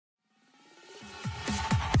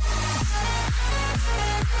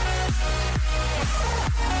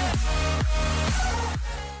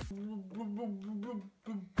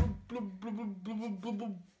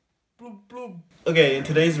Okay, in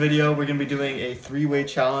today's video, we're going to be doing a three-way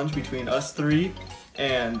challenge between us three.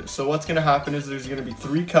 And so what's going to happen is there's going to be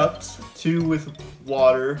 3 cups, 2 with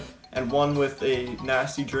water and 1 with a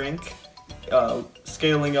nasty drink,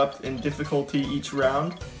 scaling up in difficulty each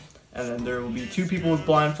round. And then there will be 2 people with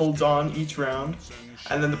blindfolds on each round.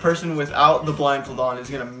 And then the person without the blindfold on is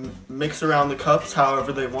going to mix around the cups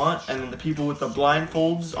however they want. And then the people with the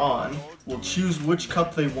blindfolds on will choose which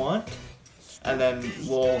cup they want. And then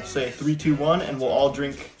we'll say 3, 2, 1, and we'll all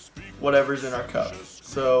drink whatever's in our cup.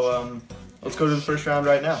 So let's go to the first round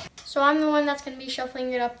right now. So I'm the one that's going to be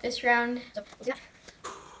shuffling it up this round.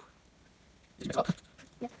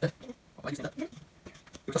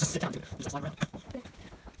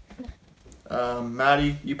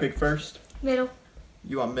 Maddie, you pick first. Middle.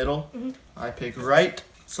 You want middle? Mm-hmm. I pick right.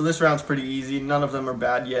 So this round's pretty easy. None of them are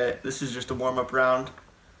bad yet. This is just a warm-up round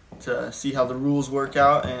to see how the rules work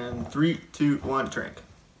out. And 3, 2, 1, drink.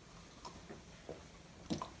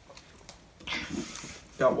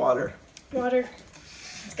 Got water. Water.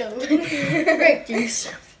 Let's go. Grape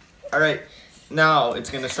juice. All right, now it's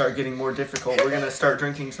gonna start getting more difficult. We're gonna start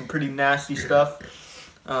drinking some pretty nasty stuff.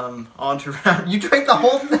 On to round. You drank the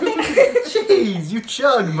whole thing? Jeez, you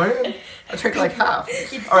chugged, man. I drank like half.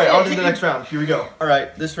 All right, on to the next round. Here we go. All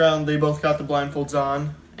right, this round they both got the blindfolds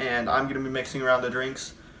on, and I'm gonna be mixing around the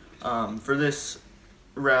drinks. For this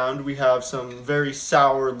round, we have some very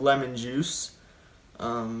sour lemon juice. So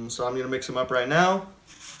I'm gonna mix them up right now.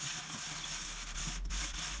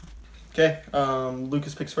 Okay,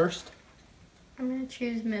 Lucas picks first. I'm going to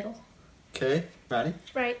choose middle. Okay, Maddie.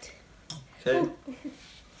 Right. Okay.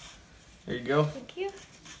 There you go. Thank you.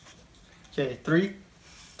 Okay, 3,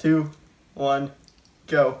 2, 1,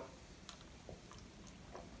 go.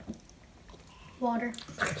 Water.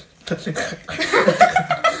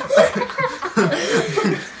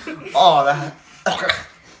 Oh,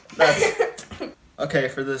 that's okay.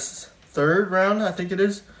 For this third round, I think it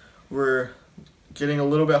is, we're getting a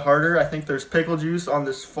little bit harder. I think there's pickle juice on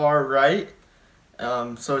this far right.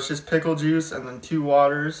 So it's just pickle juice and then 2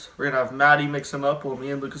 waters. We're gonna have Maddie mix them up while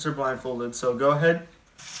me and Lucas are blindfolded. So go ahead.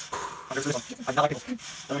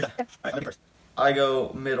 I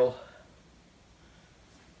go middle.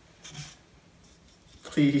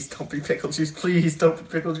 Please don't be pickle juice. Please don't be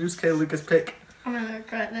pickle juice. Okay, Lucas, pick. I'm going to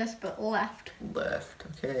regret this, but left. Left.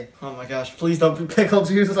 Okay. Oh my gosh. Please don't be pickle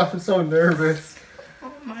juice. I'm so nervous.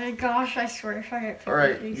 Oh my gosh, I swear if I get pickle All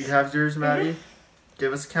right, juice. you have yours, Maddie.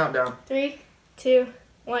 Give us a countdown. 3, 2,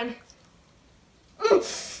 1.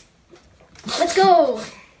 Let's go.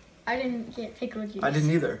 I didn't get pickle juice. I didn't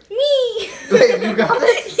either. Me. Wait, you got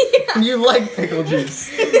it? Yeah. You like pickle juice.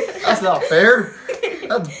 That's not fair.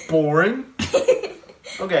 That's boring.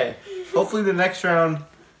 Okay, hopefully the next round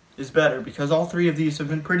is better because all 3 of these have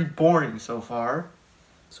been pretty boring so far.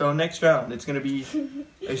 So next round, it's going to be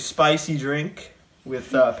a spicy drink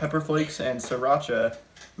with pepper flakes and sriracha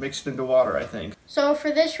mixed into water, I think. So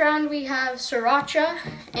for this round, we have sriracha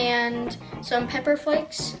and some pepper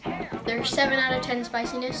flakes. They're 7 out of 10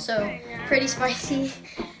 spiciness, so pretty spicy.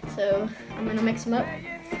 So I'm gonna mix them up.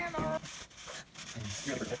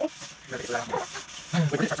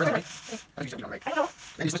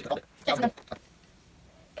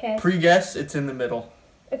 Okay. Pre-guess, it's in the middle.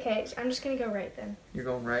 Okay, so I'm just gonna go right then. You're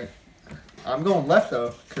going right. I'm going left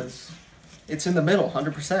though, because it's in the middle,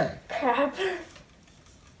 100%. Crap.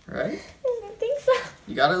 Right? I don't think so.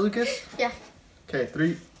 You got it, Lucas? Yeah. Okay,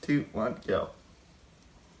 3, 2, 1, go.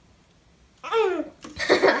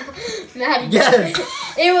 Maddie. Yes!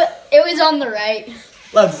 It was on the right.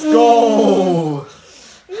 Let's go!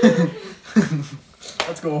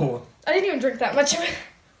 Let's go. I didn't even drink that much of it.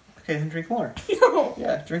 Okay, then drink more. No.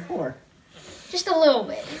 Yeah, drink more. Just a little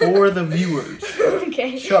bit. For the viewers.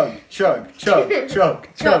 Okay. Chug, chug, chug, chug,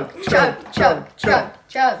 chug, chug, chug, chug.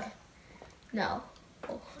 Chug. No.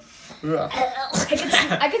 Ugh.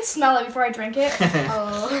 I could smell it before I drink it.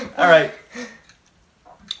 Oh. All right.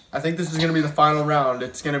 I think this is going to be the final round.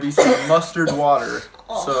 It's going to be some mustard water.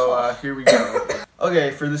 So here we go.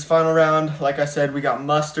 Okay, for this final round, like I said, we got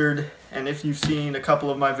mustard. And if you've seen a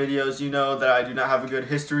couple of my videos, you know that I do not have a good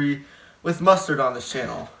history with mustard on this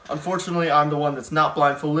channel. Unfortunately, I'm the one that's not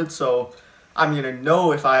blindfolded, so I'm going to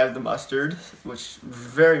know if I have the mustard, which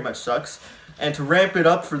very much sucks. And to ramp it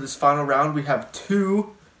up for this final round, we have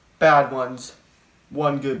 2 bad ones,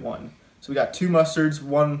 1 good one. So we got 2 mustards,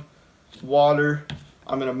 1 water.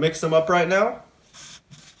 I'm going to mix them up right now.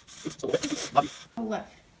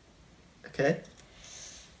 Left. Okay.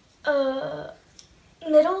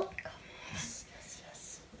 Middle. Yes, yes,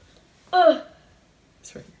 yes.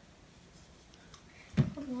 It's right here.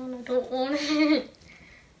 Come on, I don't want it.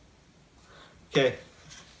 Okay.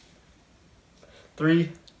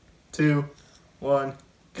 3, 2, 1,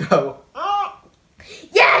 go.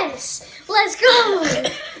 Yes! Let's go!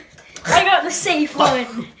 I got the safe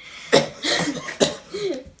one.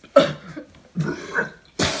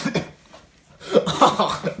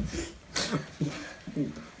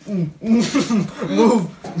 Move.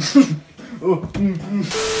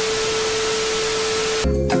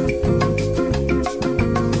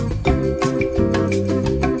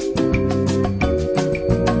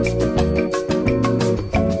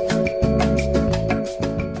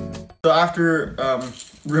 So after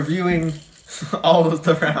reviewing all of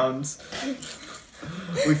the rounds,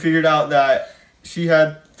 we figured out that she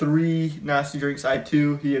had 3 nasty drinks, I had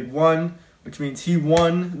 2, he had 1, which means he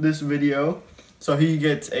won this video. So he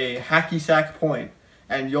gets a hacky sack point.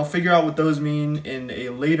 And you'll figure out what those mean in a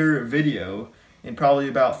later video, in probably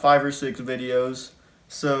about 5 or 6 videos.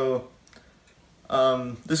 So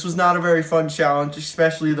this was not a very fun challenge,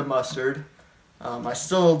 especially the mustard. I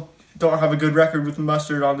still don't have a good record with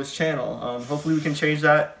mustard on this channel. Hopefully we can change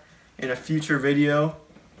that in a future video.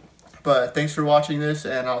 But thanks for watching this,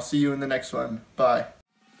 and I'll see you in the next one. Bye.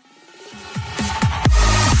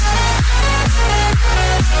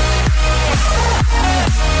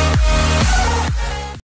 Oh,